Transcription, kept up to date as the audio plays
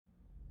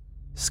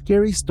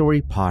Scary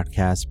Story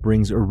Podcast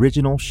brings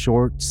original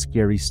short,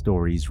 scary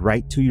stories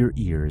right to your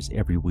ears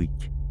every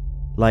week.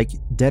 Like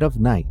Dead of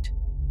Night,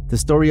 the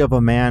story of a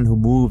man who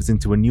moves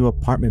into a new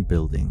apartment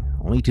building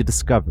only to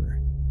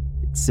discover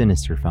its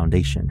sinister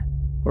foundation.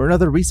 Or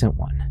another recent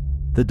one,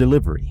 The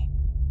Delivery,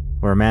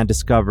 where a man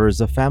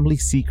discovers a family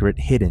secret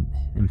hidden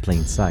in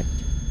plain sight.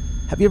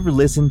 Have you ever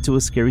listened to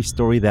a scary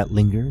story that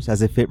lingers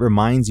as if it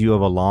reminds you of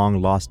a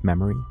long-lost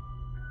memory?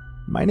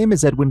 My name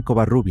is Edwin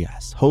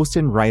Covarrubias, host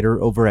and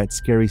writer over at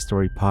Scary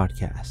Story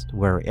Podcast,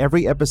 where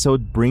every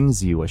episode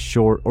brings you a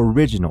short,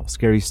 original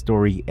scary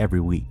story every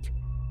week.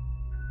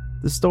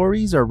 The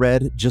stories are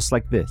read just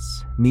like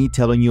this, me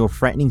telling you a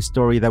frightening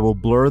story that will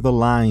blur the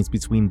lines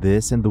between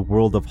this and the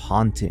world of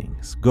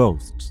hauntings,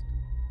 ghosts,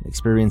 and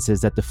experiences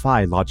that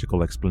defy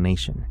logical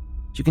explanation.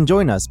 You can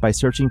join us by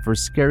searching for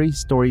Scary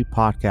Story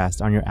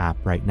Podcast on your app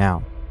right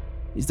now.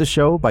 It's the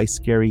show by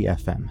Scary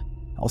FM.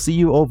 I'll see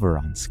you over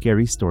on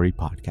Scary Story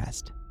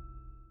Podcast.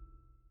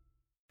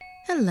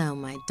 Hello,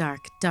 my dark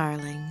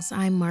darlings.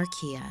 I'm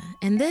Markia,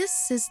 and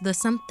this is the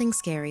Something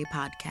Scary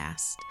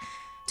Podcast.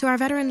 To our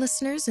veteran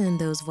listeners and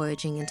those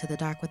voyaging into the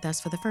dark with us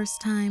for the first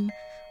time,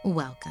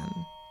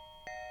 welcome.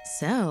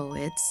 So,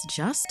 it's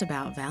just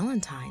about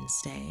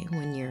Valentine's Day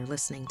when you're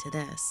listening to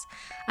this.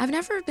 I've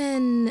never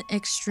been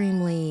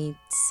extremely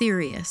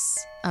serious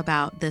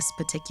about this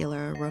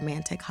particular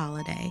romantic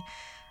holiday.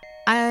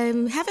 I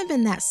haven't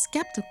been that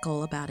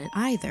skeptical about it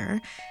either.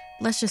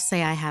 Let's just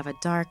say I have a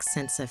dark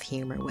sense of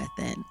humor with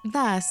it.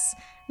 Thus,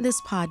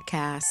 this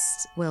podcast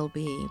will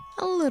be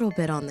a little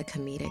bit on the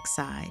comedic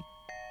side.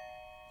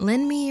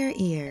 Lend me your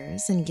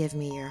ears and give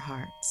me your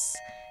hearts.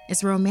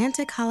 It's a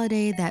romantic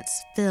holiday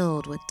that's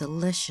filled with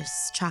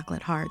delicious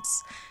chocolate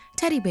hearts,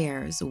 teddy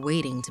bears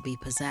waiting to be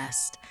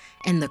possessed,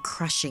 and the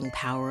crushing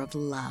power of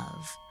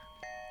love.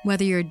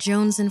 Whether you're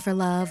jonesing for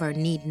love or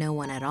need no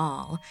one at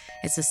all,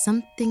 it's a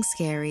something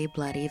scary,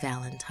 bloody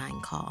Valentine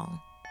call.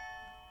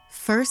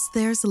 First,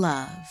 there's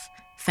love,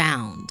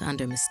 found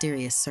under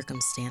mysterious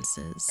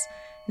circumstances.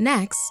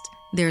 Next,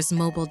 there's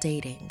mobile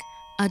dating,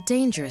 a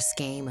dangerous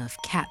game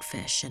of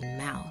catfish and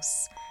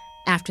mouse.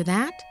 After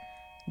that,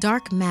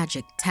 dark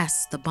magic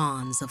tests the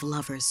bonds of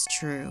lovers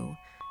true.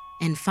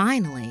 And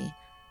finally,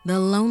 the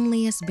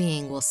loneliest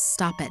being will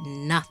stop at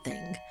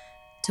nothing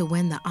to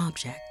win the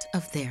object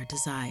of their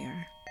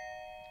desire.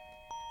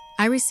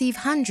 I receive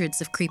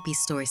hundreds of creepy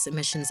story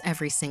submissions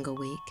every single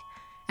week.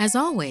 As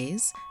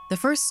always, the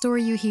first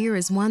story you hear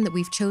is one that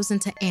we've chosen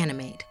to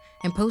animate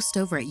and post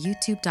over at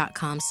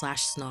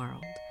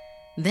youtube.com/snarled.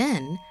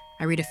 Then,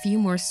 I read a few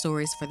more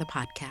stories for the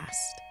podcast.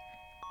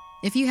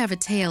 If you have a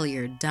tale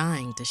you're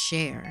dying to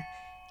share,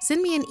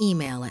 send me an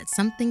email at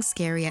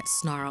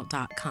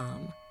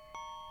somethingscary@snarled.com.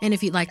 And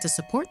if you'd like to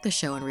support the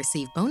show and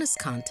receive bonus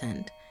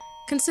content,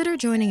 consider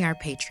joining our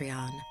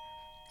Patreon.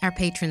 Our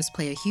patrons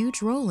play a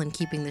huge role in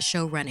keeping the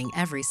show running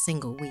every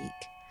single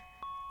week.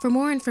 For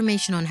more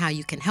information on how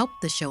you can help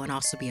the show and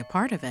also be a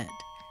part of it,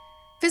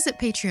 visit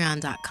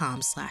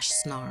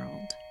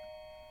patreon.com/snarled.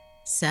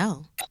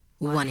 So,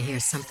 want to hear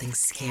something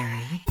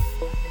scary?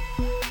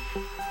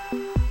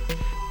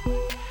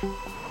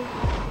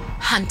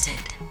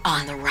 Hunted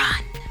on the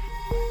run.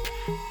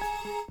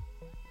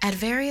 At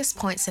various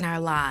points in our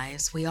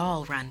lives, we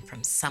all run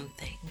from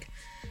something.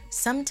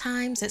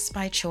 Sometimes it's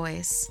by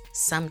choice,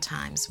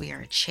 sometimes we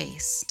are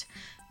chased.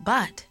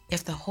 But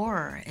if the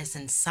horror is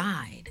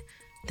inside,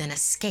 then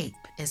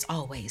escape is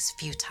always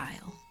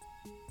futile.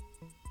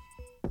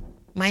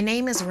 My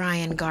name is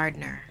Ryan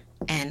Gardner,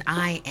 and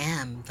I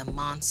am the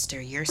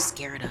monster you're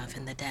scared of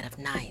in the dead of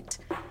night.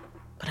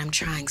 But I'm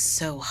trying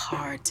so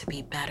hard to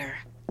be better.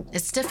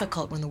 It's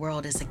difficult when the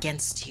world is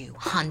against you,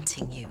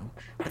 hunting you,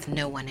 with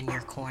no one in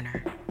your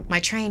corner. My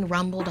train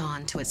rumbled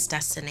on to its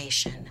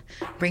destination,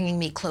 bringing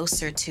me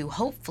closer to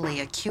hopefully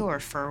a cure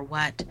for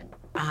what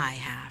I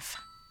have.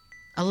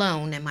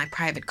 Alone in my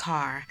private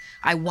car,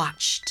 I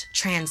watched,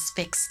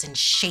 transfixed and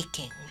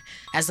shaking,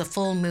 as the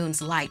full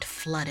moon's light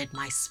flooded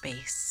my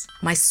space.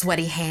 My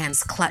sweaty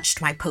hands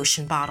clutched my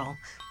potion bottle.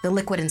 The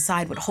liquid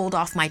inside would hold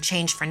off my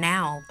change for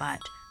now,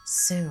 but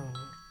soon.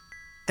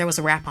 There was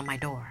a rap on my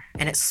door,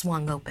 and it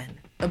swung open.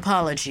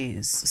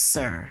 "Apologies,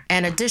 sir.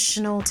 An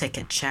additional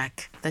ticket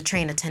check." The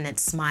train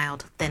attendant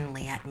smiled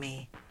thinly at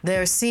me.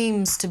 "There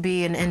seems to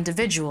be an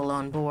individual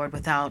on board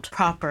without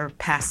proper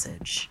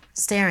passage."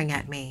 Staring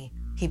at me,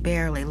 he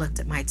barely looked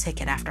at my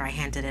ticket after I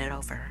handed it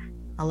over.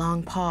 A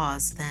long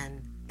pause,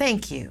 then,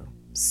 "Thank you,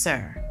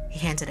 sir." He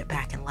handed it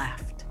back and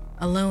left.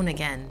 Alone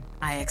again,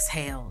 I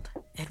exhaled.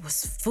 It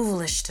was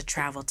foolish to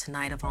travel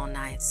tonight of all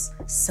nights.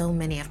 So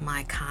many of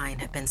my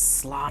kind had been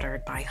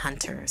slaughtered by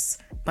hunters,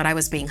 but I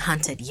was being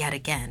hunted yet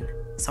again,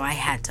 so I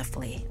had to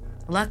flee.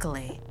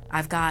 Luckily,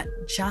 I've got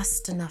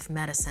just enough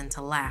medicine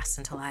to last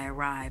until I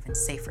arrive in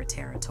safer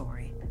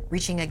territory.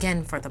 Reaching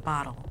again for the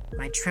bottle,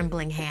 my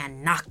trembling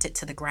hand knocked it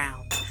to the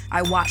ground.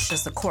 I watched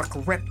as the cork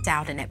ripped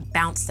out and it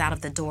bounced out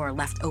of the door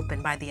left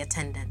open by the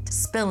attendant,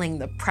 spilling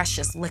the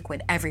precious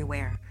liquid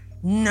everywhere.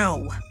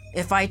 "No!"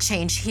 If I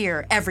change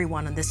here,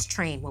 everyone on this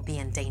train will be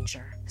in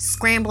danger.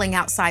 Scrambling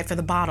outside for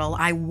the bottle,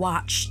 I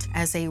watched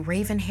as a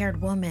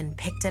raven-haired woman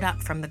picked it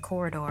up from the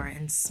corridor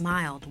and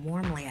smiled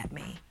warmly at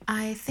me.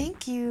 "I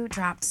think you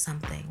dropped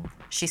something,"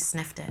 she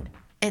sniffed it.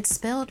 "It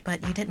spilled,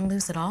 but you didn't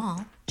lose it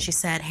all," she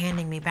said,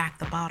 handing me back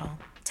the bottle.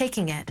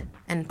 Taking it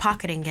and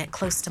pocketing it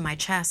close to my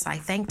chest, I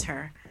thanked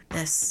her.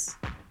 This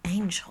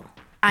angel.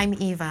 "I'm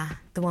Eva,"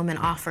 the woman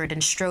offered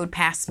and strode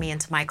past me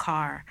into my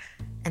car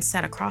and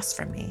sat across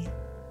from me.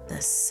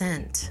 The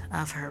scent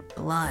of her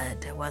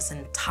blood was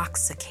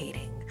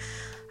intoxicating.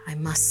 I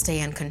must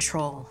stay in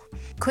control.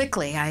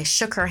 Quickly, I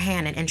shook her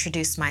hand and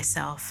introduced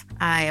myself.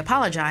 I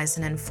apologized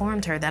and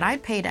informed her that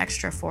I'd paid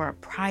extra for a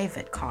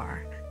private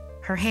car.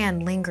 Her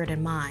hand lingered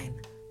in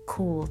mine,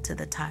 cool to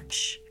the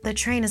touch. "The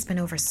train has been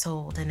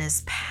oversold and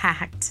is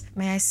packed.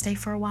 May I stay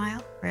for a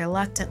while?"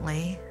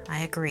 Reluctantly, I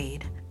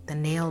agreed. The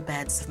nail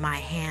beds of my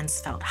hands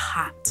felt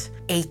hot,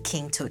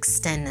 aching to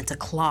extend into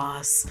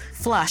claws.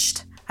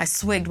 Flushed, I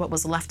swigged what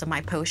was left of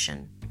my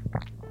potion.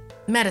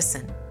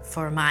 "Medicine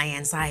for my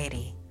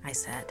anxiety," I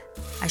said.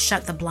 I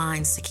shut the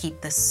blinds to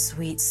keep the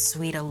sweet,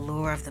 sweet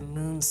allure of the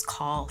moon's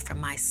call from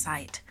my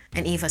sight,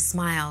 and Eva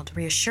smiled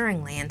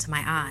reassuringly into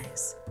my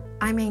eyes.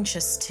 "I'm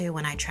anxious too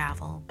when I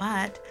travel,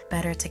 but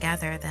better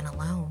together than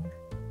alone."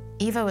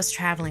 Eva was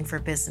traveling for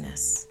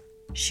business.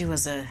 She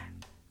was a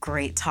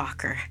great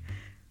talker,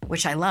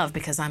 which I love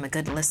because I'm a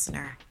good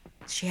listener.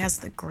 She has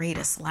the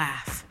greatest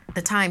laugh.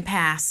 The time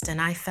passed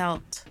and I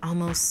felt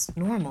almost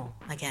normal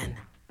again.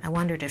 I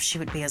wondered if she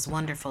would be as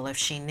wonderful if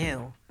she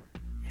knew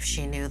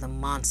the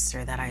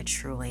monster that I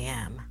truly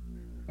am.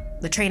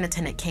 The train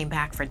attendant came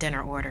back for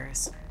dinner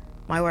orders.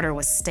 My order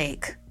was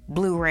steak,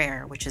 blue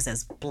rare, which is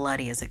as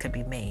bloody as it could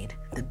be made.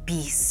 The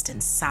beast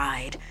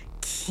inside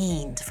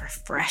keened for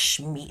fresh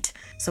meat,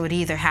 so it'd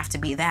either have to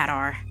be that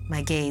or...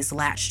 My gaze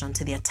latched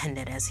onto the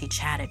attendant as he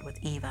chatted with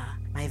Eva.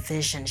 My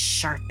vision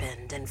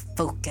sharpened and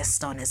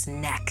focused on his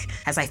neck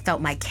as I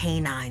felt my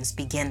canines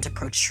begin to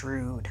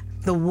protrude.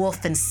 The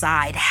wolf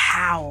inside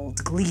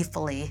howled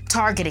gleefully,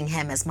 targeting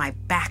him as my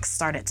back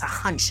started to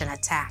hunch and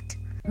attack.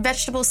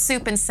 "Vegetable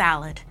soup and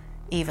salad,"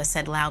 Eva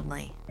said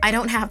loudly. "I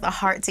don't have the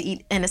heart to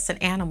eat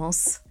innocent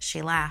animals,"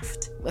 she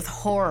laughed. With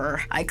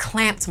horror, I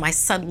clamped my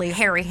suddenly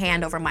hairy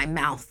hand over my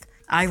mouth.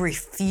 I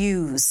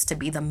refuse to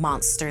be the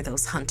monster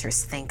those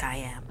hunters think I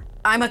am.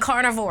 "I'm a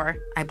carnivore,"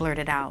 I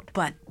blurted out,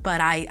 but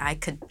I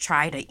could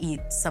try to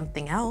eat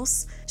something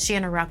else, she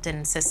interrupted,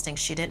 insisting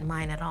she didn't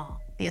mind at all.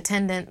 The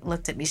attendant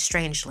looked at me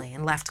strangely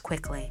and left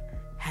quickly.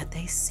 Had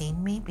they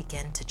seen me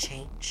begin to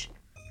change?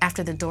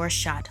 After the door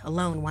shut,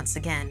 alone once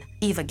again,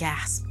 Eva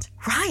gasped,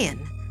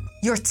 "Ryan,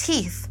 your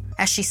teeth!"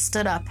 As she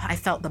stood up, I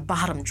felt the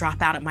bottom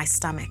drop out of my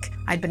stomach.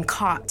 I'd been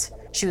caught.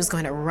 She was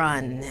going to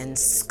run and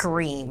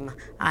scream.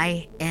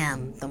 I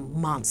am the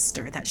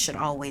monster that should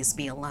always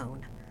be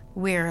alone.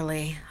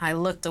 Wearily, I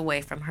looked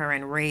away from her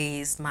and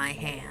raised my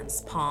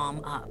hands,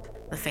 palm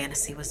up. The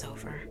fantasy was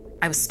over.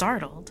 I was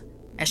startled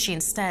as she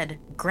instead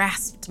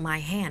grasped my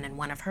hand in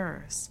one of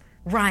hers.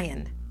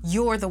 "Ryan,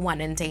 you're the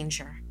one in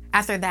danger."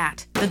 After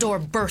that, the door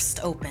burst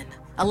open.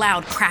 A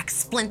loud crack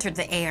splintered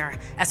the air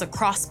as a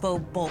crossbow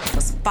bolt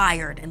was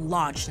fired and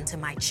lodged into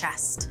my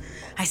chest.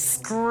 I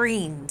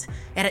screamed,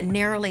 and it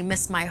narrowly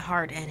missed my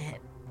heart and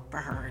it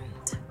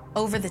burned.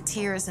 Over the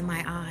tears in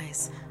my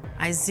eyes,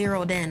 I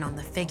zeroed in on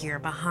the figure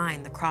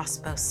behind the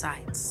crossbow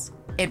sights.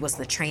 It was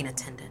the train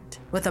attendant.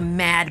 With a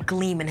mad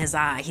gleam in his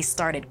eye, he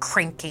started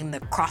cranking the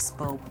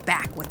crossbow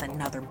back with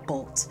another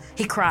bolt.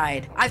 He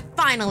cried, "I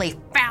finally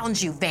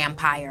found you,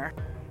 vampire!"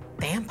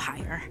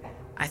 Vampire?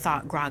 I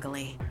thought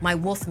groggily. My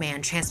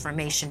wolfman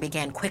transformation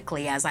began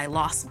quickly as I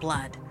lost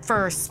blood.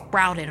 Fur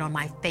sprouted on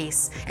my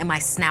face and my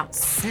snout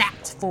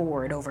snapped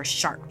forward over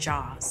sharp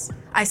jaws.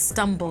 I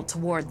stumbled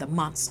toward the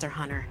monster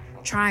hunter,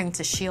 trying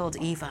to shield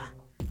Eva.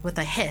 With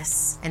a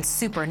hiss and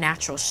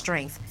supernatural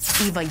strength,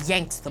 Eva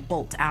yanked the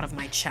bolt out of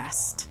my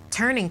chest.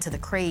 Turning to the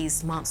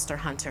crazed monster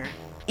hunter,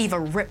 Eva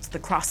ripped the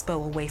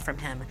crossbow away from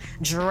him,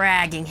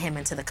 dragging him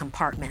into the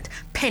compartment,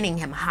 pinning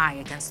him high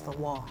against the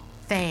wall.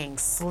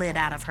 Fangs slid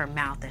out of her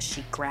mouth as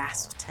she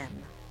grasped him.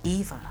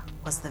 Eva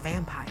was the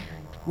vampire.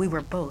 We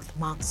were both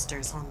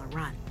monsters on the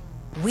run.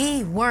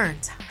 We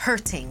weren't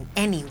hurting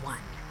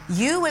anyone.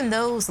 You and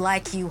those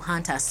like you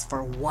hunt us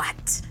for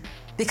what?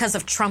 Because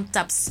of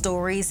trumped-up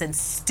stories and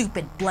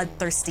stupid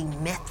bloodthirsty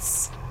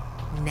myths?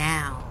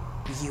 Now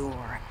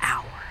you're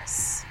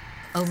ours.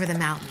 Over the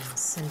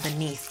mountains and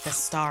beneath the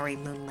starry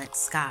moonlit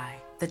sky,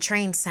 the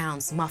train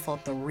sounds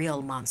muffled the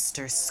real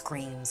monster's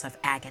screams of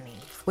agony.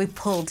 We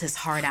pulled his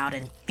heart out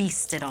and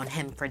feasted on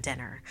him for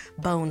dinner,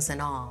 bones and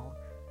all,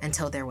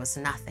 until there was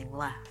nothing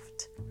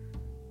left.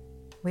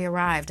 We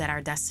arrived at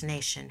our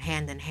destination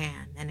hand in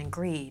hand and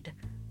agreed,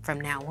 from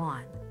now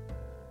on,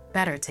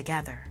 better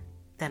together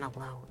than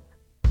alone.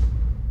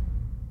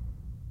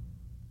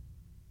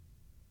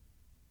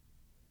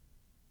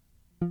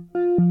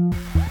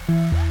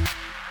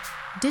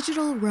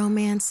 Digital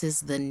romance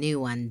is the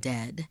new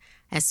undead.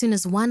 As soon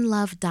as one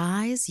love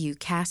dies, you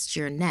cast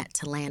your net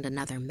to land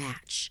another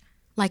match.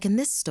 Like in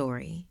this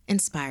story,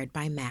 inspired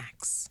by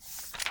Max.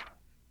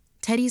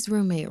 Teddy's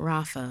roommate,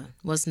 Rafa,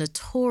 was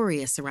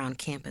notorious around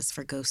campus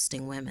for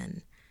ghosting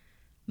women.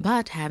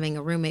 But having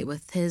a roommate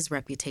with his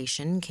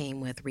reputation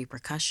came with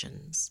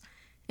repercussions.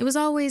 It was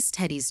always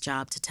Teddy's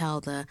job to tell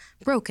the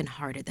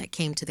brokenhearted that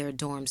came to their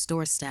dorm's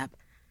doorstep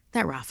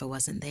that Rafa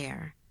wasn't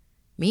there.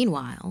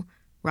 Meanwhile,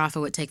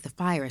 Rafa would take the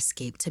fire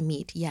escape to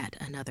meet yet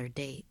another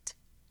date.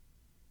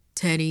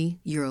 "Teddy,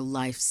 you're a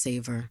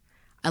lifesaver.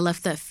 I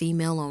left that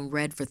female on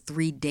red for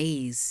 3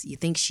 days. You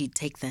think she'd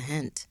take the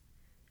hint?"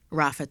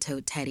 Rafa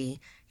told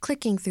Teddy,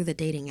 clicking through the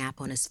dating app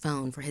on his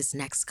phone for his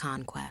next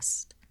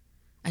conquest.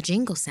 A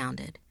jingle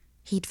sounded.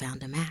 He'd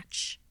found a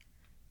match.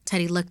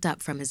 Teddy looked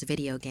up from his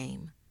video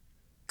game.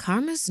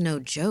 "Karma's no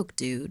joke,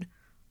 dude.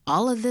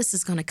 All of this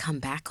is going to come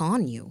back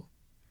on you."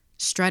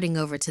 Strutting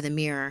over to the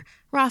mirror,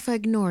 Rafa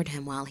ignored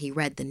him while he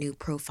read the new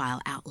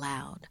profile out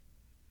loud.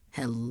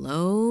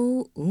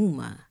 "Hello,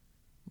 Uma.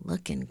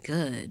 Looking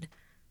good.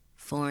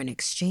 Foreign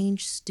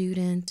exchange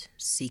student,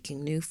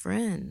 seeking new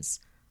friends.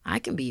 I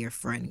can be your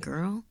friend,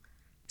 girl."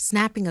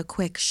 Snapping a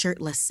quick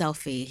shirtless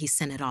selfie, he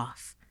sent it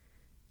off.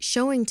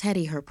 Showing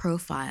Teddy her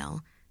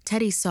profile,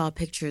 Teddy saw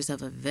pictures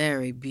of a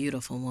very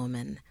beautiful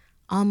woman,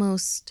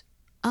 almost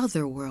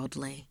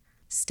otherworldly,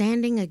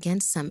 standing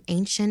against some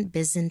ancient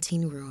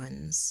Byzantine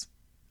ruins.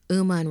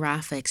 Uma and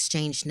Rafa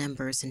exchanged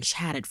numbers and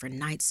chatted for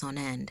nights on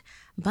end,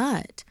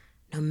 but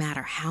no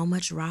matter how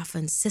much Rafa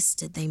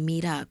insisted they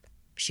meet up,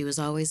 she was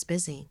always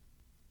busy.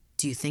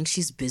 "Do you think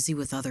she's busy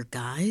with other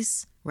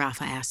guys?"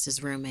 Rafa asked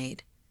his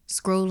roommate.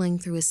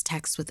 Scrolling through his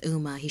texts with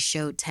Uma, he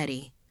showed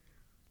Teddy.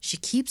 "She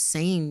keeps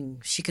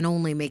saying she can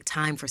only make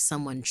time for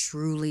someone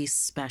truly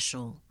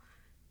special.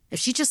 If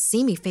she just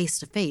see me face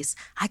to face,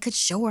 I could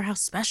show her how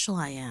special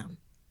I am."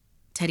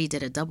 Teddy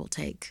did a double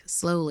take,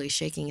 slowly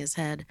shaking his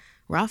head.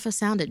 Rafa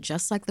sounded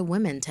just like the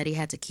women Teddy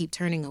had to keep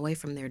turning away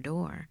from their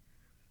door.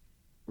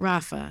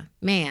 "Rafa,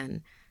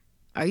 man,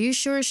 are you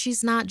sure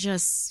she's not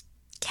just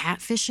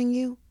catfishing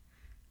you?"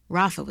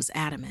 Rafa was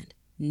adamant.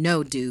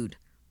 "No, dude.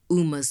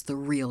 Uma's the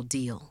real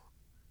deal."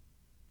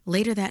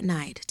 Later that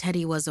night,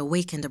 Teddy was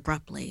awakened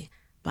abruptly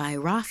by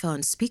Rafa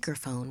on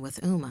speakerphone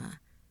with Uma.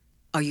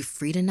 "Are you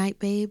free tonight,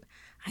 babe?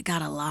 I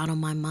got a lot on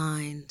my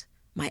mind.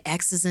 My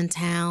ex is in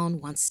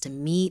town, wants to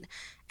meet,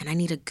 and I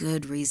need a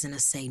good reason to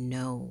say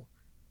no,"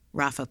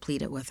 Rafa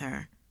pleaded with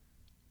her.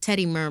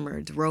 Teddy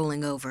murmured,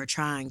 rolling over,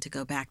 trying to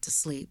go back to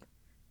sleep.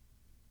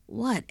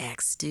 "What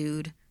ex,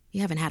 dude?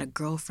 You haven't had a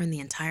girlfriend the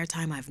entire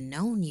time I've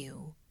known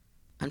you."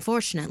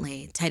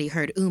 Unfortunately, Teddy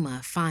heard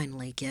Uma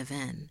finally give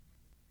in.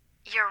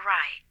 "You're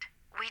right.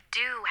 We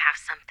do have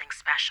something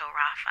special,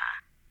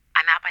 Rafa.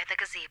 I'm out by the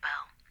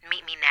gazebo.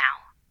 Meet me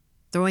now."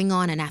 Throwing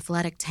on an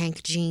athletic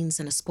tank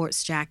jeans and a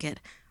sports jacket,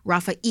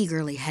 Rafa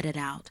eagerly headed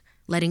out,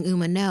 letting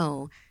Uma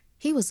know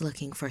he was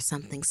looking for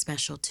something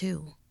special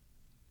too.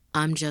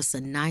 "I'm just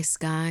a nice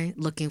guy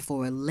looking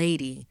for a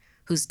lady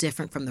who's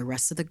different from the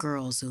rest of the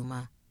girls,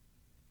 Uma."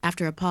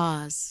 After a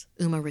pause,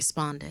 Uma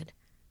responded,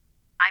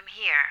 "I'm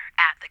here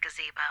at the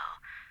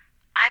gazebo.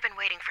 I've been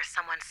waiting for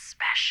someone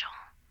special,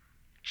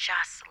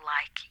 just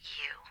like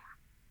you."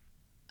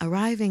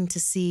 Arriving to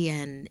see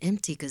an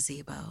empty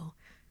gazebo,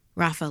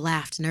 Rafa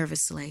laughed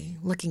nervously,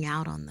 looking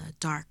out on the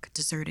dark,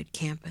 deserted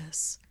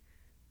campus.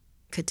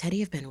 Could Teddy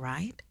have been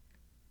right?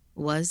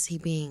 Was he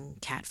being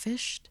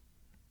catfished?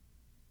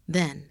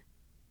 Then,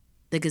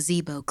 the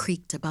gazebo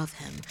creaked above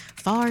him,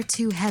 far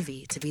too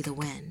heavy to be the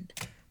wind.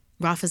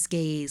 Rafa's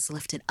gaze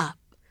lifted up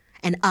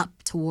and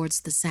up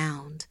towards the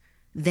sound.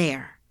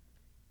 There,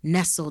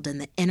 nestled in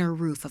the inner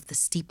roof of the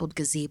steepled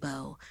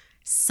gazebo,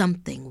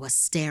 something was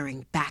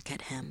staring back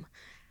at him.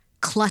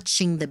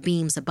 Clutching the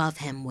beams above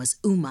him was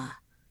Uma,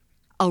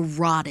 a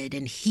rotted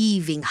and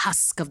heaving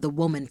husk of the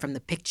woman from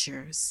the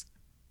pictures.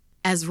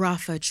 As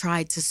Rafa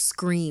tried to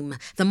scream,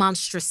 the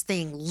monstrous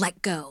thing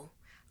let go,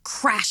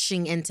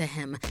 crashing into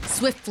him,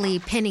 swiftly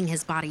pinning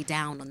his body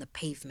down on the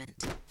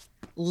pavement.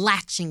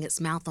 Latching its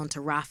mouth onto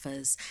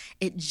Rafa's,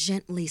 it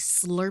gently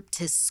slurped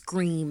his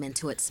scream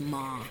into its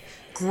maw.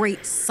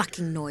 Great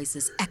sucking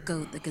noises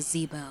echoed the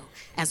gazebo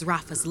as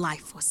Rafa's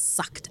life was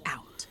sucked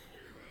out.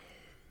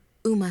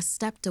 Uma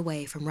stepped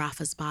away from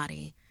Rafa's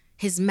body,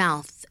 his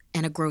mouth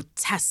in a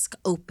grotesque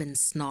open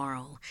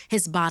snarl,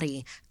 his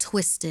body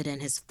twisted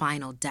in his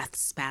final death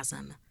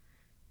spasm.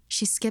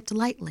 She skipped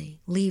lightly,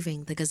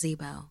 leaving the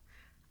gazebo.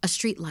 A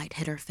streetlight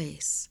hit her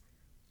face.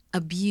 A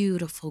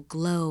beautiful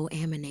glow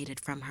emanated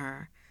from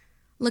her,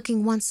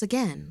 looking once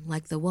again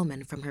like the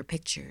woman from her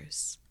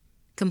pictures.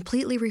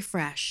 Completely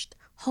refreshed,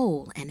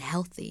 whole and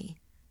healthy.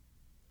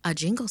 A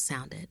jingle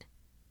sounded.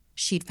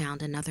 She'd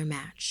found another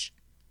match.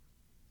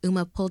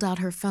 Uma pulled out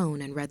her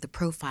phone and read the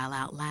profile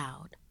out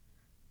loud.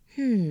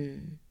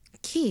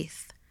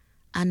 Keith,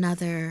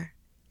 another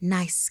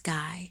nice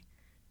guy.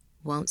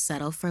 Won't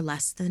settle for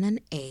less than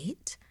an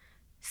 8.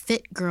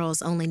 Fit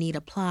girls only need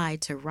apply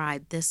to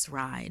ride this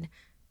ride.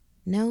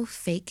 No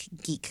fake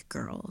geek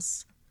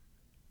girls.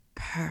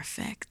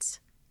 Perfect.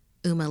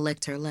 Uma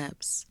licked her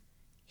lips.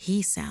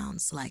 He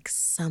sounds like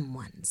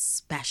someone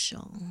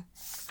special.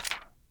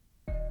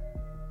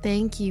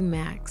 Thank you,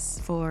 Max,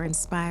 for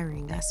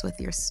inspiring us with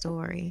your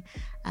story.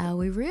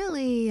 We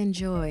really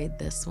enjoyed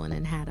this one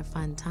and had a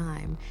fun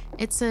time.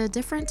 It's a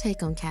different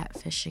take on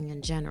catfishing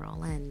in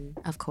general and,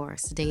 of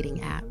course, dating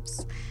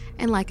apps.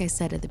 And like I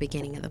said at the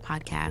beginning of the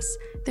podcast,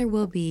 there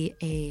will be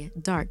a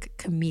dark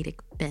comedic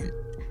bent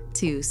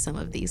to some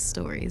of these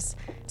stories.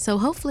 So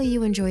hopefully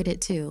you enjoyed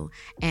it too,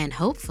 and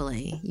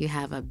hopefully you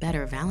have a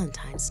better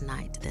Valentine's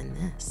night than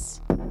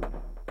this.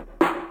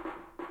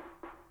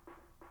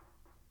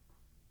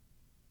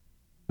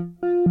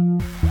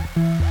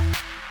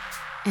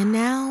 And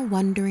now,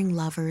 wandering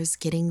lovers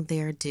getting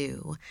their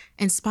due,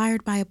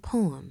 inspired by a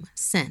poem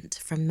sent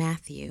from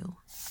Matthew.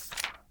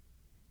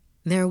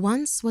 There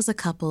once was a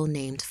couple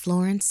named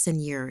Florence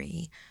and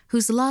Yuri,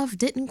 whose love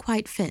didn't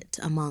quite fit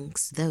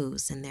amongst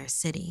those in their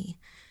city.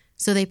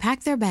 So they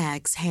packed their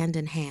bags hand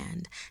in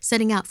hand,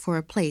 setting out for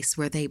a place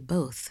where they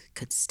both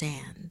could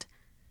stand.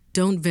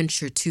 Don't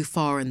venture too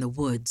far in the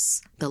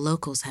woods, the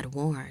locals had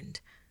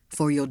warned,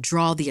 for you'll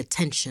draw the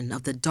attention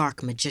of the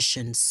dark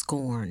magician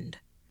scorned.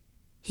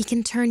 He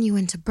can turn you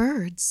into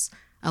birds,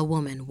 a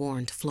woman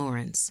warned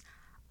Florence,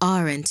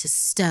 or into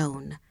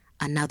stone,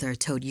 another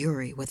told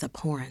Yuri with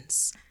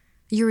abhorrence.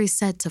 Yuri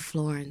said to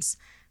Florence,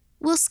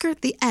 we'll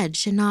skirt the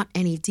edge and not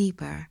any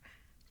deeper.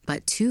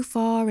 But too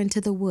far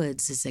into the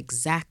woods is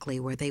exactly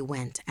where they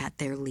went at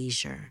their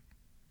leisure.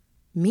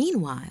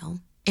 Meanwhile,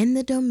 in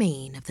the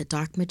domain of the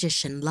dark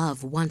magician,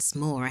 love once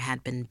more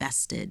had been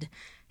bested.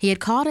 He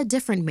had caught a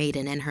different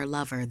maiden and her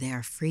lover,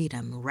 their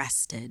freedom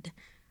rested.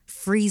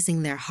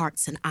 Freezing their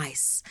hearts in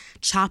ice,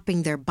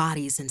 chopping their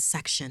bodies in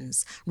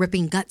sections,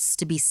 ripping guts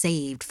to be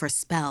saved for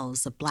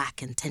spells of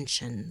black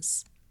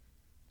intentions.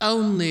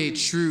 Only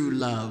true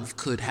love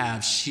could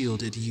have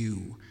shielded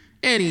you.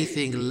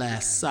 Anything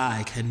less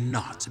I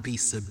cannot be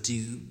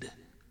subdued.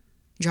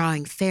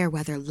 Drawing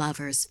fair-weather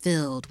lovers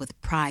filled with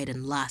pride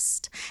and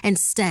lust,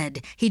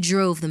 instead he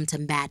drove them to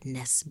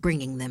madness,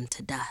 bringing them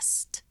to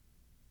dust.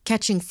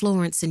 Catching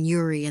Florence and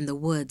Yuri in the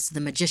woods,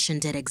 the magician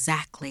did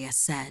exactly as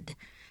said.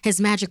 His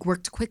magic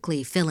worked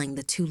quickly, filling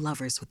the two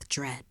lovers with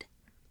dread.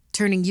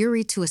 Turning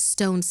Yuri to a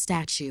stone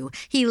statue,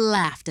 he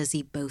laughed as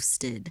he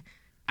boasted,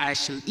 I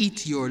shall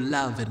eat your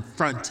love in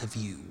front of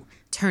you,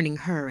 turning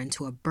her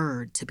into a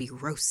bird to be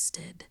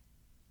roasted.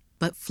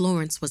 But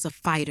Florence was a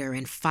fighter,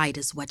 and fight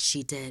is what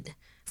she did.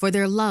 For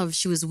their love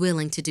she was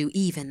willing to do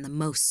even the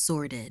most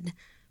sordid.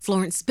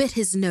 Florence bit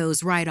his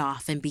nose right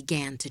off and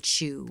began to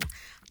chew.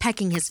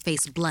 Pecking his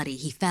face bloody,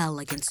 he fell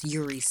against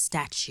Yuri's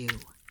statue.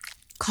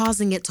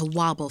 Causing it to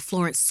wobble,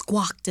 Florence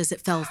squawked as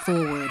it fell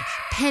forward,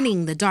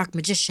 pinning the dark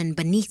magician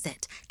beneath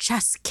it,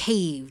 chest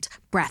caved,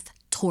 breath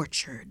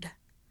tortured.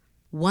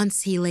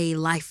 Once he lay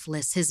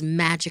lifeless, his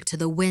magic to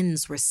the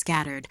winds were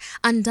scattered,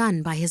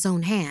 undone by his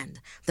own hand,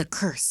 the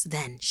curse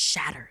then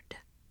shattered.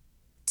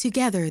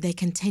 Together they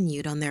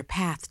continued on their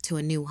path to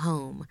a new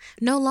home,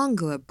 no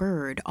longer a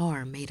bird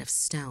or made of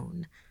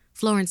stone.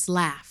 Florence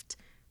laughed.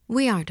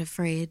 We aren't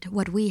afraid,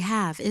 what we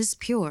have is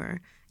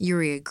pure.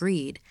 Yuri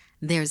agreed.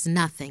 There's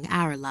nothing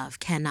our love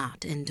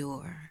cannot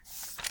endure.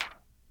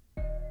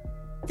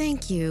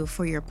 Thank you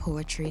for your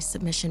poetry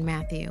submission,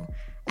 Matthew.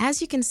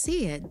 As you can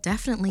see, it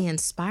definitely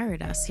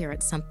inspired us here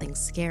at Something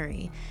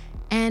Scary.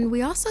 And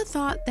we also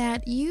thought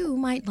that you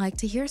might like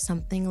to hear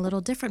something a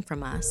little different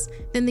from us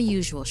than the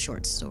usual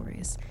short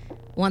stories.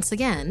 Once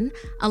again,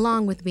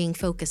 along with being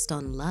focused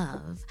on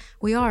love,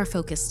 we are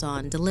focused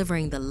on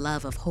delivering the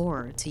love of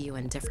horror to you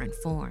in different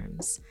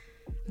forms.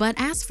 But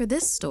as for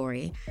this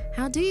story,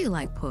 how do you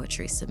like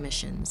poetry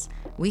submissions?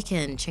 We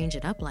can change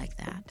it up like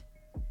that.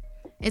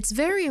 It's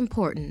very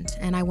important,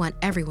 and I want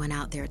everyone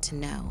out there to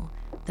know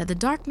that the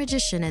dark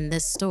magician in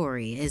this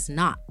story is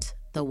not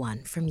the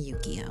one from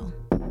Yu-Gi-Oh!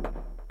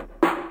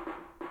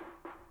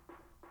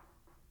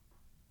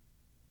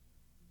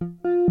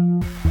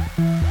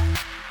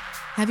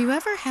 Have you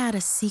ever had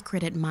a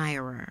secret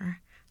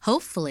admirer?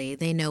 Hopefully,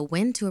 they know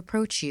when to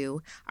approach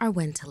you or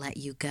when to let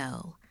you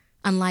go.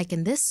 Unlike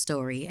in this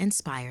story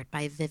inspired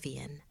by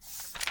Vivian.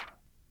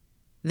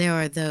 There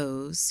are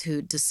those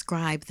who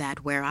describe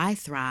that where I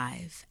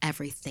thrive,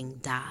 everything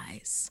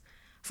dies.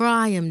 For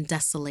I am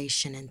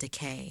desolation and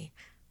decay.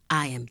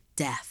 I am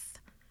death,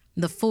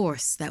 the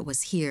force that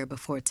was here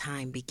before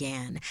time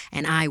began,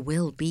 and I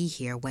will be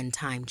here when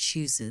time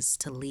chooses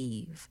to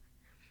leave.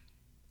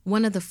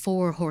 One of the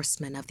 4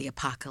 horsemen of the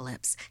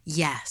apocalypse,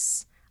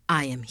 yes,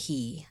 I am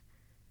he.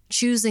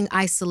 Choosing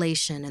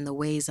isolation in the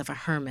ways of a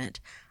hermit,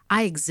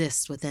 I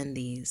exist within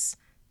these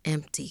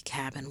empty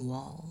cabin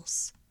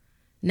walls,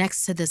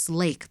 next to this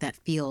lake that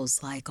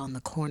feels like on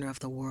the corner of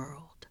the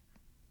world.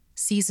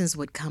 Seasons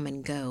would come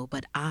and go,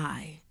 but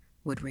I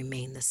would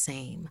remain the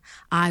same.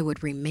 I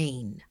would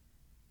remain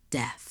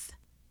death.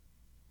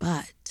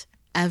 But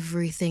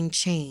everything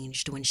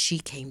changed when she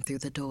came through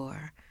the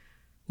door.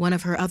 One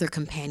of her other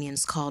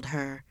companions called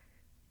her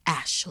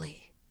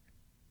Ashley.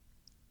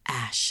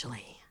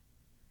 Ashley.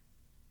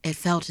 It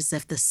felt as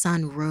if the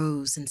sun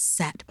rose and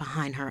set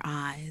behind her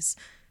eyes.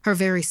 Her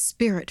very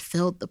spirit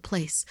filled the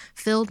place,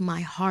 filled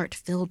my heart,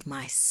 filled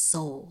my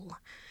soul.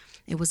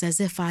 It was as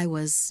if I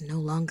was no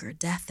longer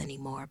death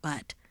anymore,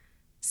 but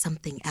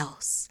something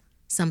else,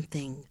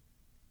 something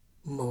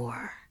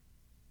more.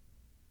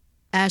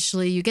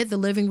 "Ashley, you get the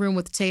living room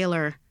with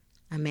Taylor,"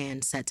 a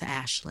man said to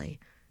Ashley,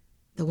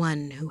 the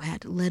one who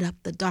had lit up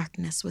the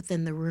darkness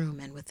within the room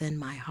and within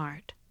my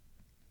heart.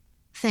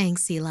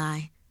 "Thanks,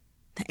 Eli."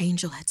 The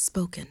angel had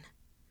spoken.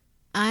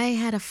 "I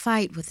had a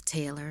fight with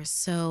Taylor,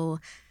 so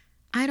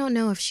I don't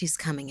know if she's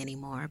coming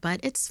anymore, but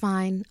it's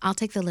fine. I'll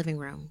take the living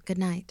room. Good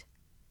night."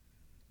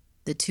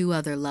 The two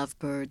other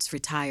lovebirds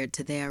retired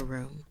to their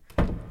room.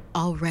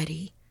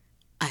 Already,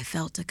 I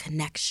felt a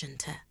connection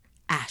to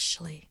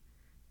Ashley,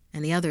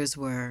 and the others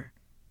were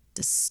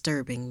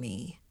disturbing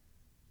me.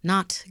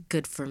 Not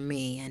good for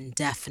me, and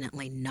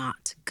definitely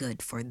not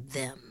good for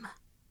them.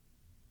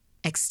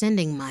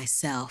 Extending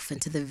myself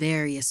into the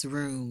various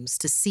rooms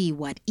to see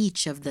what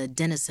each of the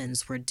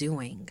denizens were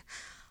doing,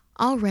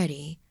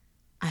 already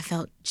I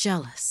felt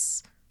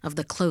jealous of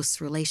the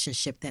close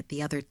relationship that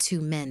the other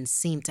two men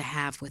seemed to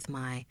have with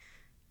my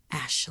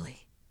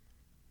Ashley.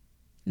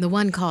 The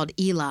one called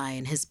Eli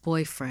and his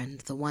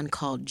boyfriend, the one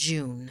called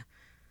June.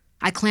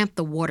 I clamped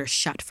the water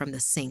shut from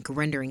the sink,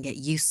 rendering it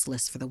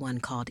useless for the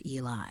one called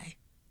Eli.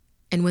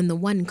 And when the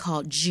one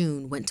called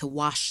June went to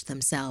wash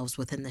themselves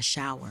within the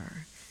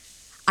shower,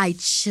 I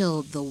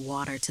chilled the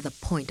water to the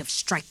point of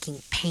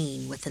striking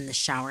pain within the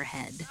shower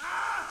head.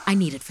 I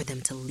needed for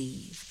them to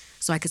leave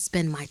so I could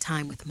spend my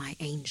time with my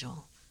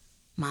angel,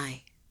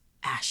 my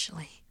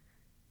Ashley.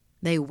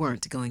 They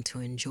weren't going to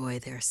enjoy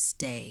their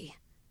stay.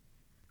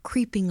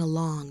 Creeping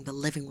along the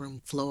living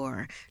room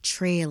floor,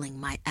 trailing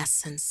my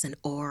essence and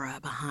aura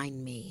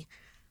behind me,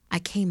 I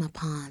came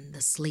upon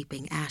the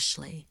sleeping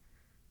Ashley,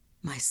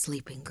 my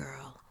sleeping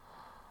girl.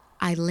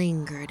 I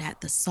lingered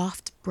at the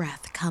soft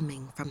breath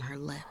coming from her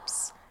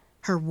lips.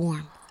 Her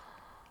warmth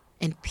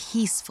and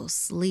peaceful,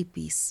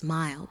 sleepy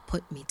smile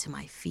put me to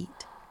my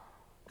feet.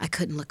 I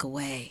couldn't look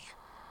away,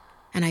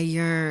 and I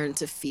yearned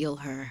to feel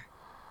her.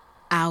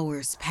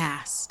 Hours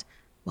passed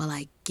while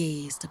I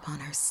gazed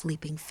upon her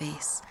sleeping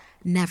face,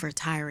 never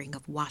tiring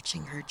of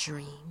watching her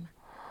dream.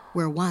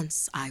 Where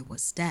once I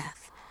was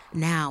death,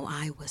 now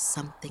I was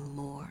something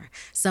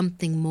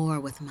more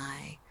with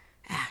my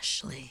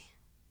Ashley.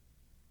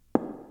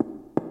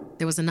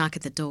 There was a knock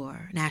at the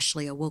door, and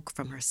Ashley awoke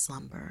from her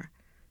slumber.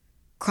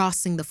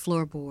 Crossing the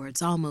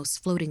floorboards,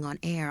 almost floating on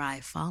air, I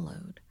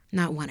followed,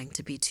 not wanting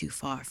to be too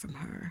far from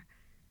her.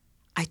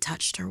 I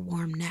touched her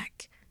warm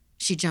neck.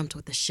 She jumped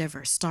with a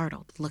shiver,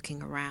 startled,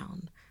 looking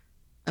around.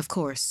 Of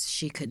course,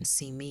 she couldn't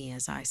see me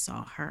as I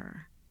saw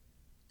her.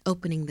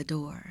 Opening the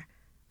door,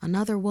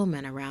 another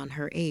woman around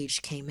her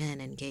age came in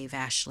and gave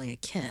Ashley a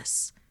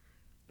kiss.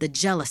 The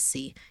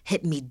jealousy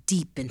hit me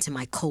deep into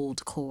my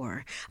cold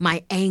core.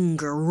 My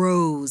anger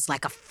rose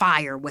like a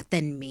fire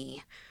within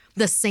me.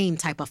 The same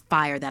type of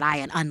fire that I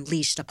had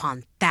unleashed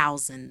upon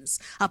thousands,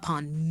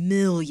 upon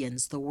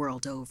millions the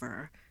world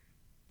over.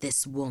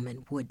 This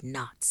woman would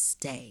not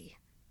stay.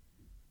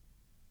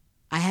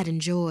 I had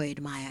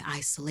enjoyed my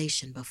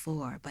isolation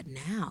before, but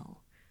now,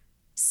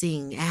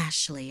 seeing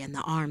Ashley in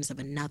the arms of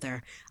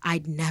another,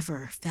 I'd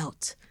never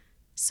felt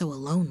so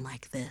alone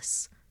like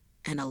this.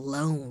 And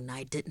alone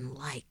I didn't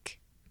like.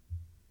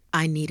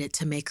 I needed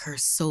to make her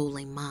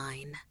solely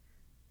mine.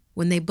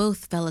 When they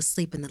both fell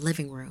asleep in the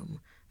living room,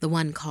 the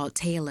one called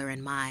Taylor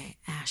and my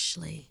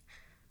Ashley,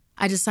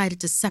 I decided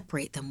to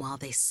separate them while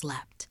they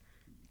slept.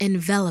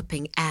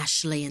 Enveloping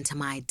Ashley into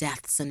my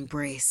death's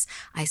embrace,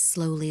 I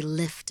slowly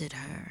lifted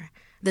her,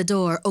 the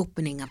door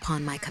opening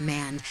upon my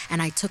command,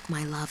 and I took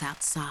my love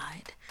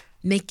outside.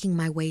 Making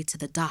my way to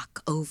the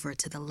dock over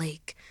to the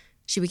lake,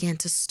 she began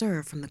to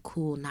stir from the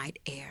cool night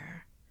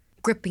air.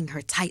 Gripping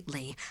her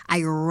tightly,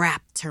 I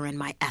wrapped her in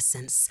my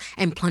essence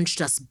and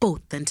plunged us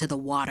both into the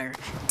water,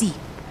 deep,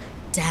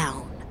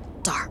 down,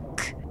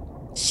 dark.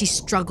 She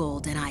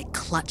struggled and I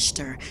clutched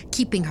her,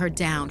 keeping her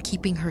down,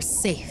 keeping her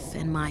safe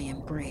in my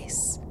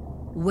embrace,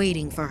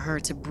 waiting for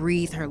her to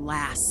breathe her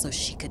last so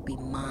she could be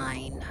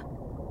mine.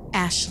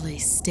 Ashley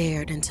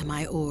stared into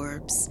my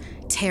orbs,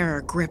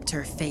 terror gripped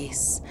her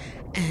face,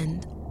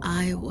 and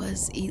I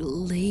was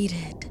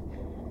elated,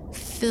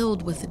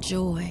 filled with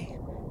joy.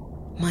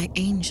 My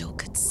angel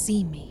could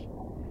see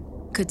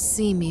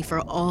me for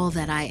all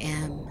that I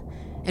am,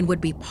 and would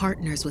be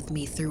partners with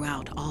me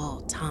throughout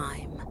all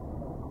time.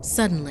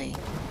 Suddenly,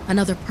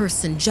 another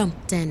person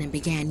jumped in and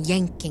began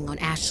yanking on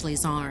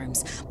Ashley's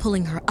arms,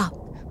 pulling her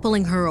up,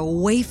 pulling her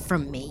away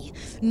from me.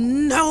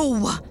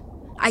 No!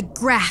 I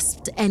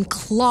grasped and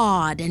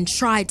clawed and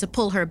tried to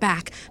pull her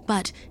back,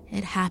 but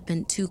it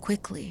happened too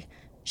quickly.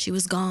 She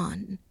was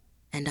gone,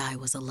 and I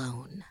was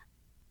alone.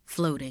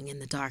 Floating in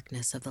the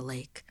darkness of the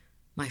lake,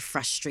 my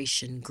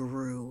frustration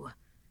grew.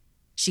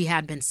 She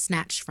had been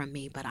snatched from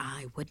me, but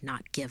I would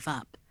not give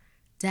up.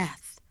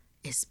 Death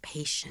is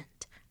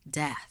patient.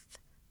 Death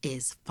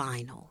is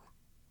final.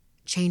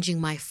 Changing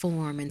my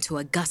form into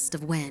a gust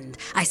of wind,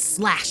 I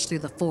slashed through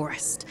the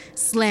forest,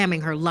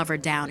 slamming her lover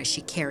down as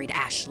she carried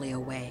Ashley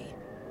away.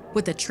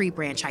 With a tree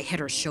branch, I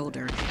hit her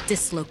shoulder,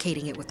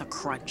 dislocating it with a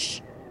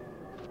crunch.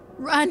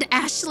 "Run,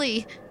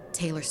 Ashley!"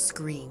 Taylor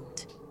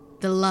screamed.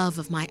 The love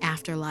of my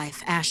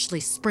afterlife, Ashley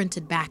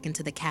sprinted back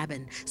into the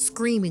cabin,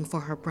 screaming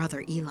for her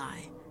brother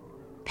Eli.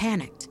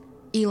 Panicked,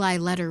 Eli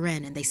let her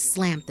in and they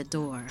slammed the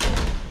door.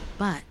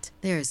 But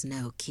there's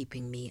no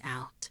keeping me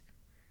out.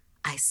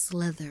 I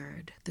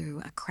slithered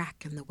through a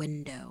crack in the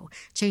window,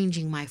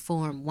 changing my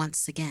form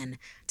once again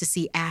to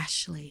see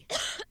Ashley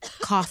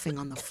coughing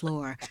on the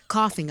floor,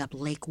 coughing up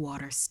lake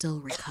water, still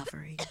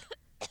recovering.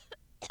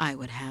 I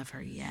would have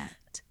her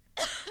yet.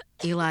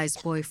 Eli's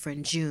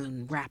boyfriend,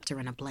 June, wrapped her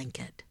in a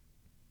blanket.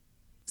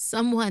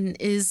 Someone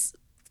is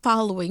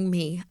following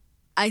me.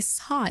 I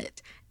saw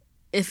it.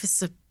 If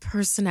it's a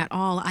person at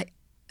all,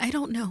 I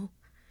don't know.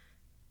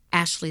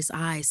 Ashley's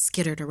eyes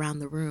skittered around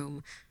the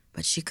room,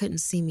 but she couldn't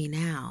see me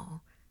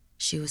now.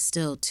 She was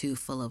still too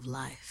full of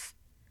life.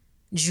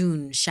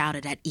 June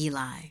shouted at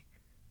Eli.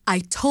 I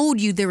told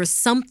you there is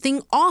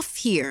something off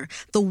here.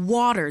 The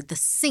water, the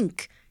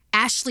sink.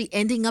 Ashley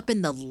ending up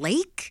in the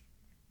lake?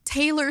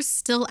 Taylor's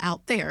still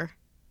out there.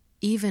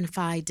 Even if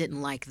I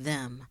didn't like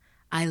them,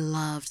 I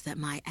loved that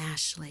my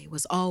Ashley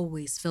was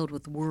always filled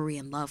with worry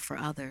and love for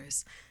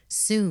others.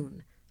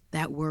 Soon,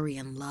 that worry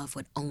and love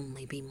would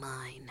only be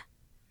mine.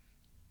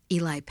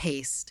 Eli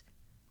paced.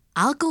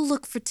 I'll go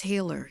look for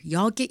Taylor.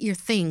 Y'all get your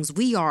things.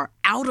 We are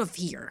out of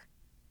here.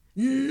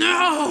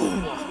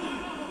 No!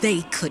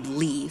 They could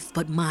leave,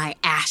 but my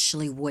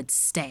Ashley would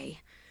stay.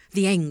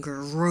 The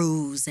anger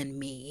rose in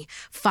me,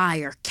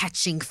 fire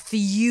catching,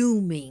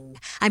 fuming.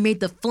 I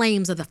made the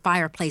flames of the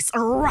fireplace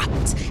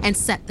erupt and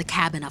set the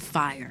cabin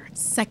afire.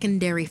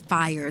 Secondary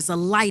fires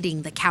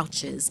alighting the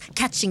couches,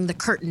 catching the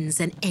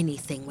curtains and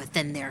anything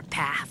within their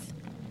path.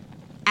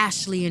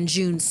 Ashley and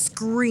June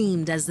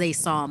screamed as they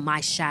saw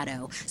my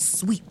shadow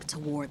sweep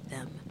toward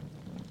them.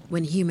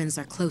 When humans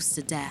are close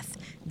to death,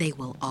 they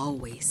will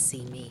always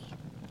see me.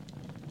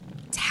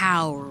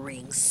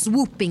 Towering,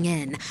 swooping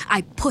in,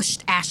 I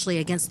pushed Ashley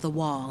against the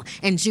wall,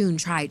 and June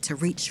tried to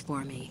reach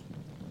for me.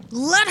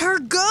 Let her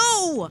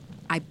go!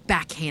 I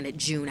backhanded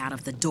June out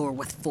of the door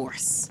with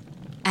force.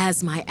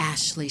 As my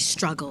Ashley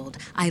struggled,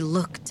 I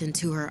looked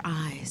into her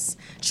eyes,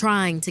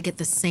 trying to get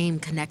the same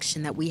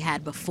connection that we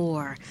had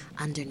before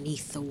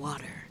underneath the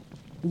water,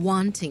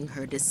 wanting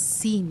her to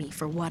see me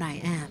for what I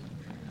am,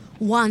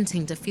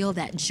 wanting to feel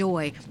that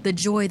joy, the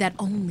joy that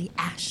only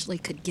Ashley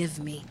could give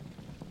me.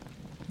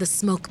 The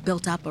smoke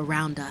built up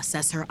around us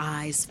as her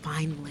eyes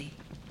finally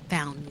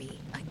found me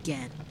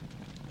again.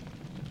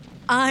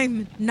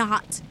 I'm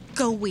not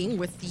going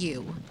with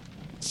you,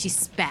 she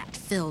spat,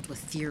 filled with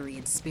fury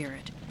and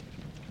spirit.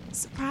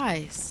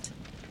 Surprised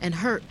and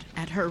hurt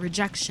at her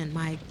rejection,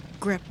 my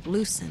grip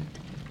loosened.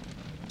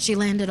 She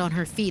landed on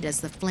her feet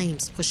as the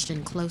flames pushed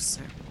in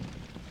closer.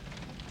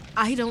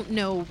 I don't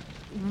know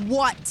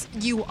what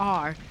you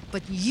are,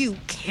 but you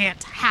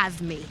can't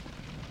have me.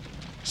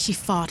 She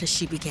fought as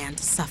she began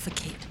to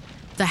suffocate.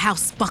 The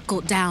house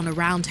buckled down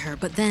around her,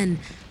 but then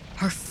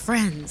her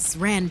friends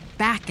ran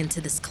back into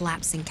this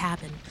collapsing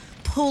cabin,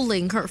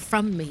 pulling her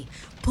from me,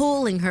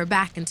 pulling her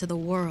back into the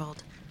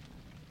world.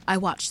 I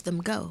watched them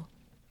go.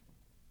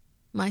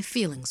 My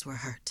feelings were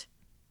hurt.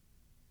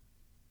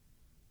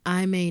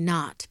 I may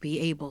not be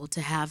able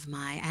to have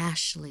my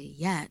Ashley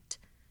yet,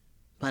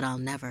 but I'll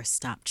never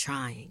stop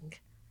trying.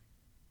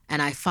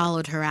 And I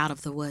followed her out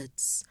of the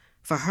woods.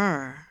 For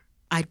her,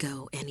 I'd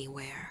go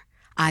anywhere.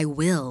 I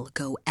will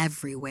go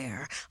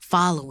everywhere,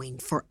 following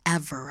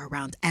forever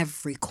around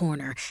every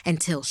corner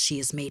until she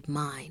is made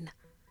mine.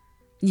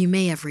 You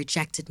may have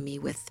rejected me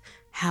with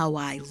how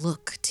I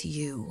look to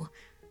you,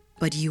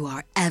 but you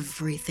are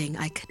everything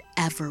I could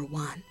ever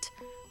want.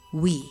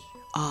 We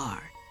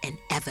are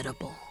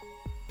inevitable.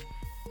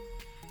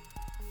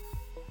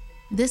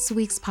 This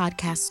week's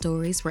podcast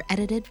stories were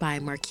edited by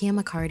Markia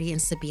McCarty and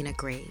Sabina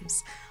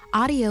Graves.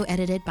 Audio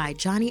edited by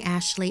Johnny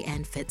Ashley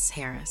and Fitz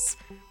Harris.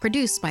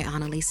 Produced by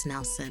Annalise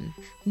Nelson.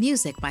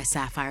 Music by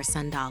Sapphire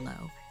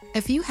Sandalo.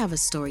 If you have a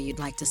story you'd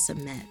like to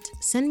submit,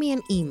 send me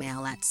an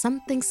email at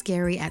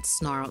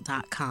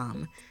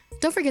somethingscary@snarled.com.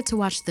 Don't forget to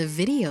watch the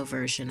video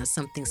version of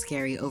Something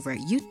Scary over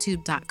at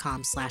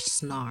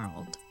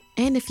youtube.com/snarled.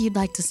 And if you'd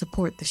like to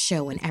support the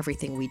show and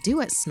everything we do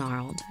at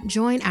Snarled,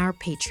 join our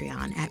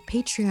Patreon at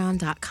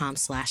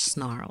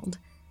patreon.com/snarled.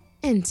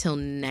 Until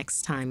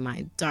next time,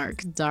 my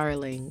dark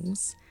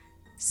darlings,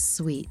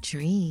 sweet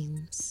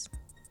dreams.